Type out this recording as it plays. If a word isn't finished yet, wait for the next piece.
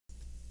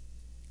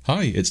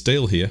Hi, it's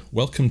Dale here.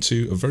 Welcome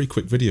to a very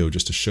quick video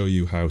just to show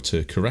you how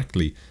to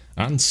correctly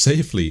and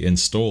safely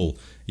install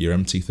your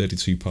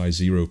mt32-pi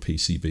Zero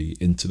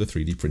PCB into the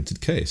 3D printed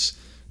case.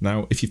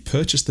 Now, if you've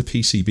purchased the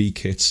PCB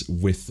kits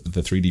with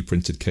the 3D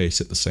printed case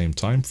at the same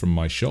time from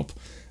my shop,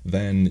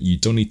 then you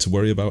don't need to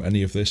worry about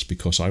any of this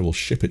because I will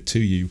ship it to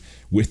you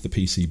with the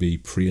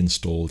PCB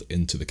pre-installed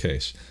into the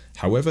case.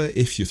 However,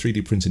 if you're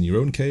 3D printing your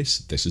own case,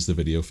 this is the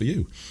video for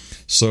you.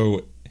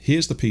 So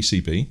here's the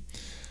PCB.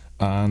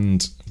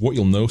 And what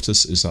you'll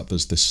notice is that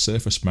there's this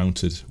surface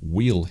mounted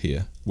wheel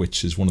here,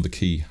 which is one of the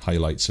key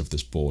highlights of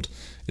this board.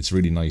 It's a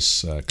really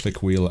nice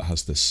click wheel. It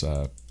has this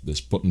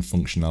button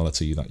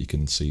functionality that you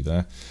can see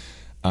there.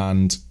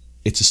 And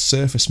it's a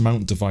surface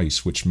mount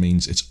device, which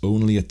means it's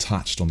only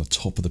attached on the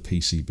top of the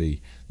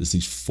PCB. There's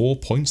these 4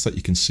 points that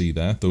you can see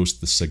there. Those are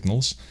the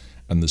signals.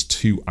 And there's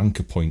 2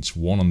 anchor points,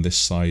 one on this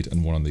side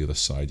and one on the other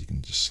side. You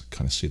can just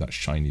kind of see that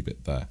shiny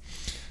bit there.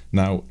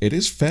 Now, it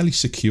is fairly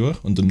secure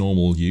under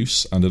normal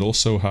use, and it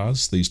also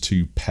has these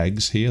 2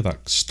 pegs here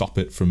that stop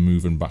it from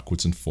moving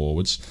backwards and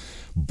forwards.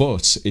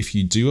 But if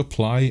you do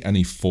apply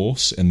any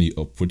force in the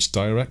upwards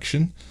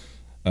direction,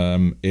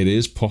 it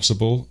is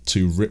possible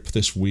to rip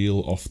this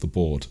wheel off the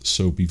board.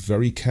 So be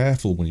very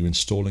careful when you're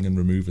installing and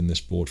removing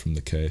this board from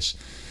the case,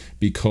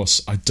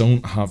 because I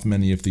don't have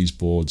many of these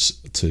boards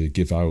to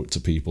give out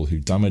to people who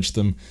damage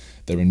them.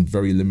 They're in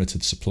very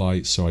limited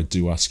supply, so I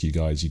do ask you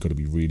guys, you've got to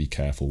be really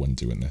careful when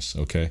doing this,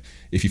 okay?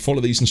 If you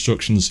follow these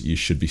instructions, you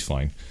should be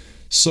fine.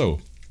 So,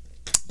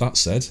 that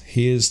said,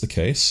 here's the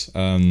case,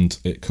 and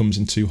it comes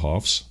in 2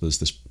 halves. There's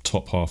this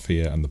top half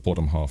here and the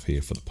bottom half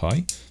here for the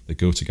Pi. They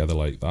go together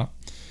like that.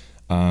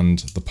 And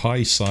the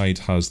Pi side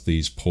has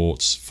these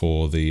ports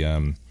for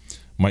the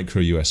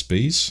micro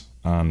USBs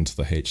and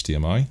the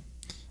HDMI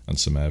and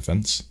some air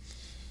vents.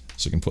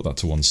 So you can put that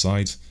to one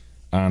side.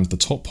 And the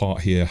top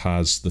part here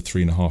has the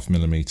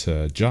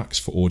 3.5mm jacks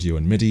for audio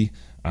and MIDI,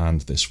 and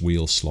this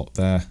wheel slot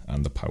there,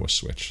 and the power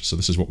switch. So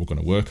this is what we're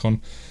going to work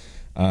on.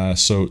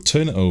 So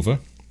turn it over.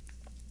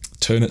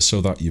 Turn it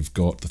so that you've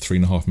got the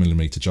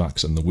 3.5mm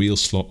jacks and the wheel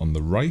slot on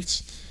the right,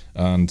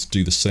 and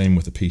do the same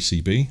with the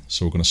PCB.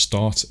 So we're going to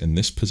start in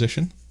this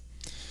position.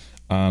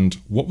 And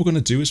what we're going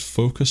to do is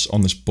focus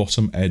on this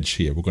bottom edge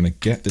here. We're going to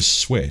get this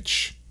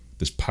switch,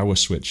 this power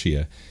switch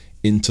here,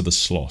 into the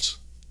slot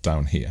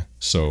down here.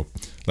 So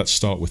let's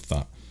start with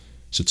that.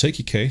 So take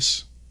your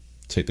case,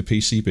 take the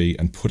PCB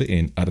and put it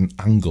in at an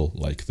angle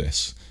like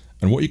this.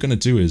 And what you're going to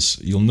do is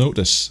you'll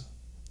notice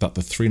that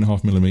the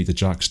 3.5mm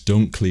jacks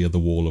don't clear the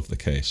wall of the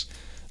case.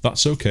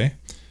 That's okay.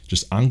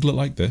 Just angle it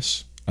like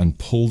this and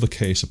pull the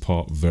case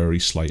apart very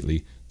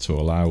slightly to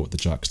allow the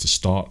jacks to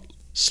start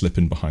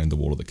slipping behind the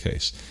wall of the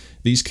case.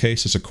 These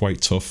cases are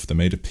quite tough. They're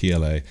made of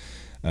PLA.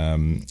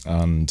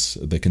 And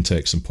they can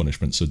take some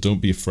punishment, so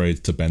don't be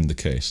afraid to bend the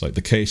case. Like,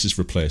 the case is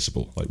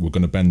replaceable. Like, we're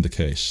going to bend the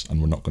case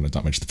and we're not going to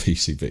damage the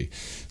PCB.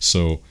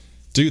 So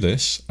do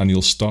this and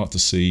you'll start to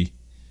see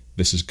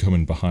this is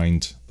coming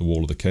behind the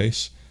wall of the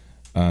case.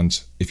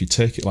 And if you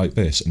take it like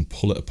this and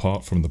pull it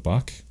apart from the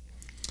back,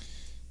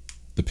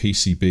 the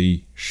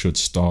PCB should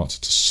start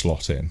to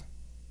slot in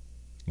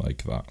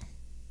like that.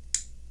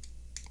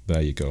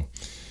 There you go.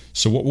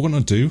 So what we're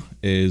going to do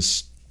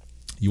is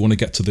you want to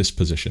get to this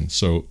position.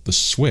 So the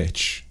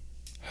switch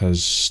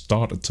has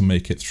started to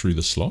make it through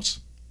the slot.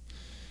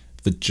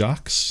 The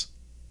jacks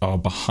are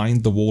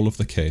behind the wall of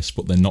the case,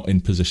 but they're not in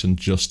position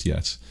just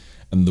yet.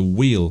 And the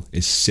wheel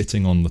is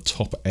sitting on the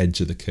top edge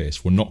of the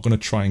case. We're not going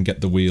to try and get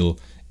the wheel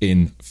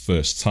in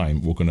first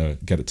time. We're going to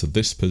get it to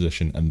this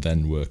position and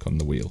then work on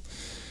the wheel.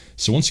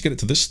 So once you get it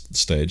to this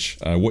stage,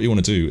 what you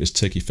want to do is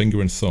take your finger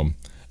and thumb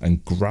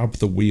and grab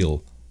the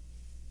wheel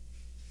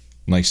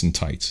nice and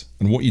tight.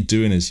 And what you're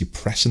doing is you're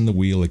pressing the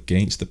wheel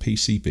against the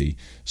PCB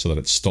so that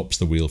it stops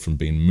the wheel from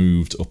being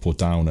moved up or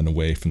down and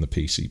away from the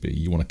PCB.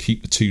 You want to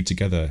keep the two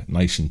together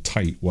nice and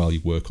tight while you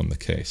work on the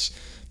case.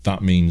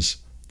 That means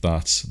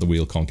that the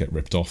wheel can't get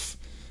ripped off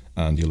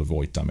and you'll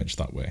avoid damage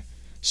that way.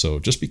 So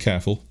just be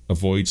careful,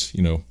 avoid,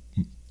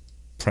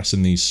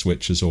 pressing these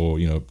switches or,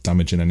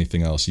 damaging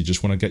anything else. You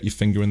just want to get your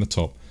finger in the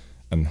top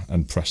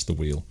and press the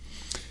wheel.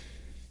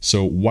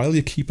 So while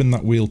you're keeping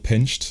that wheel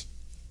pinched,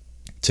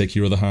 take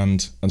your other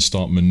hand and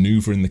start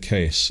maneuvering the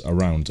case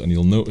around, and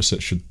you'll notice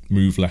it should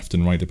move left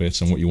and right a bit,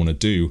 and what you want to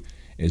do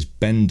is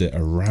bend it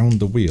around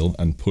the wheel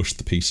and push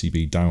the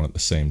PCB down at the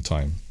same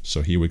time.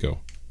 So here we go.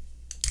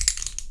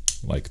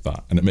 Like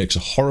that. And it makes a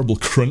horrible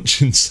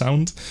crunching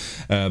sound.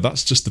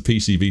 That's just the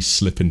PCB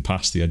slipping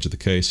past the edge of the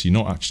case. You're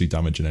not actually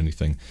damaging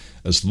anything.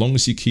 As long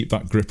as you keep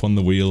that grip on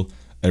the wheel,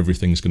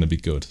 everything's going to be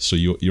good. So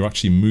you're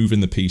actually moving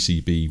the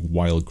PCB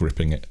while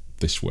gripping it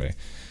this way.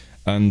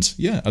 And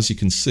yeah, as you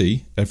can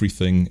see,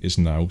 everything is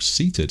now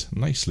seated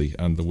nicely,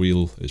 and the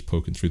wheel is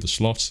poking through the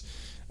slot,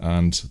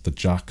 and the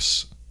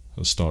jacks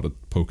have started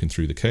poking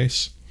through the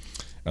case,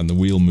 and the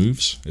wheel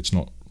moves. It's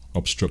not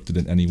obstructed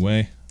in any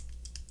way.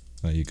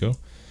 There you go.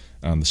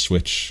 And the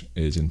switch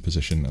is in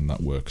position, and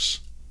that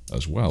works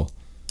as well.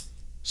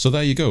 So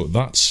there you go.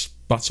 That's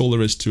that's all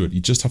there is to it. You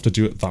just have to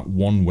do it that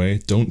one way.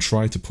 Don't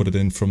try to put it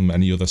in from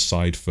any other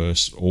side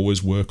first.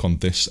 Always work on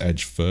this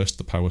edge first,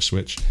 the power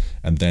switch,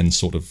 and then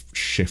sort of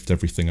shift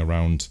everything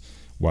around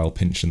while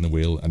pinching the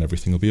wheel, and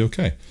everything will be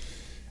okay.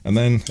 And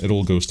then it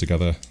all goes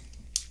together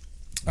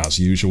as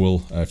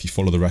usual. If you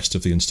follow the rest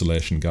of the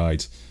installation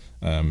guide,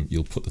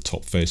 you'll put the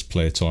top face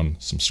plate on,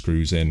 some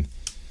screws in,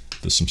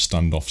 there's some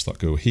standoffs that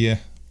go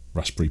here,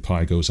 Raspberry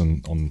Pi goes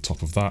on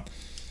top of that,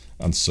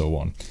 and so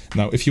on.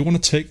 Now, if you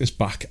want to take this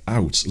back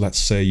out, let's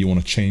say you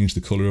want to change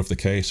the colour of the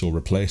case or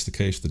replace the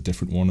case with a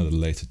different one at a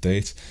later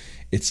date,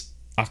 it's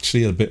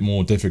actually a bit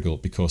more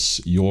difficult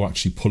because you're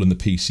actually pulling the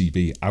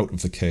PCB out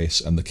of the case,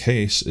 and the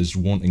case is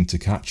wanting to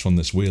catch on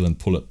this wheel and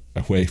pull it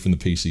away from the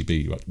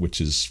PCB, which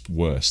is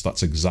worse.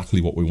 That's exactly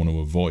what we want to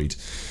avoid.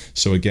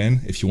 So again,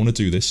 if you want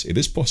to do this, it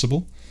is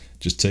possible.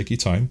 Just take your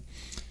time,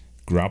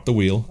 grab the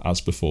wheel as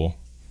before,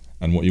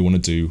 and what you want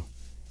to do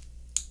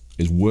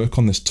is work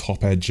on this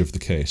top edge of the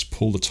case.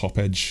 Pull the top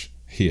edge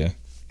here,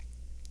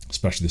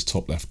 especially this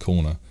top left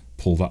corner,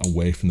 pull that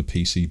away from the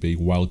PCB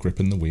while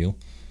gripping the wheel,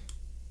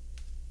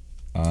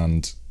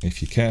 and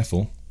if you're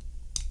careful,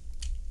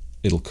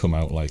 it'll come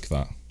out like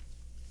that,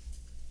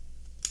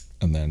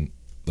 and then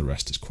the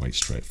rest is quite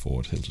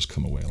straightforward. It'll just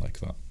come away like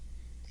that.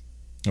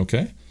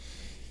 Okay,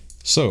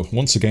 so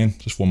once again,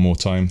 just one more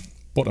time,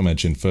 bottom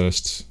edge in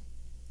first,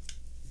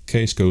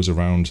 case goes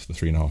around the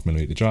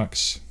 3.5mm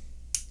jacks,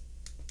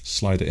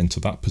 slide it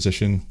into that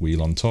position,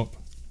 wheel on top,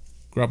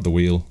 grab the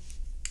wheel,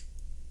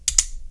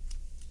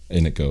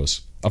 in it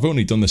goes. I've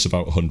only done this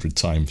about 100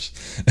 times.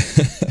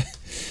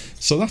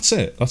 So that's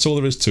it. That's all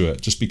there is to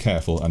it. Just be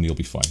careful and you'll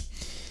be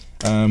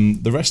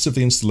fine. The rest of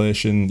the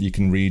installation you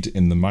can read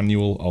in the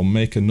manual. I'll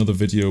make another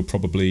video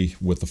probably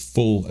with the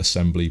full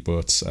assembly,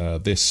 but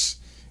this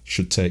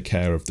should take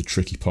care of the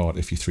tricky part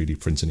if you 3D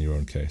print in your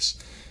own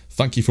case.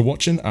 Thank you for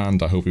watching,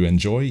 and I hope you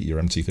enjoy your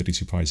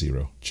MT32-pi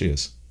Zero.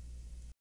 Cheers.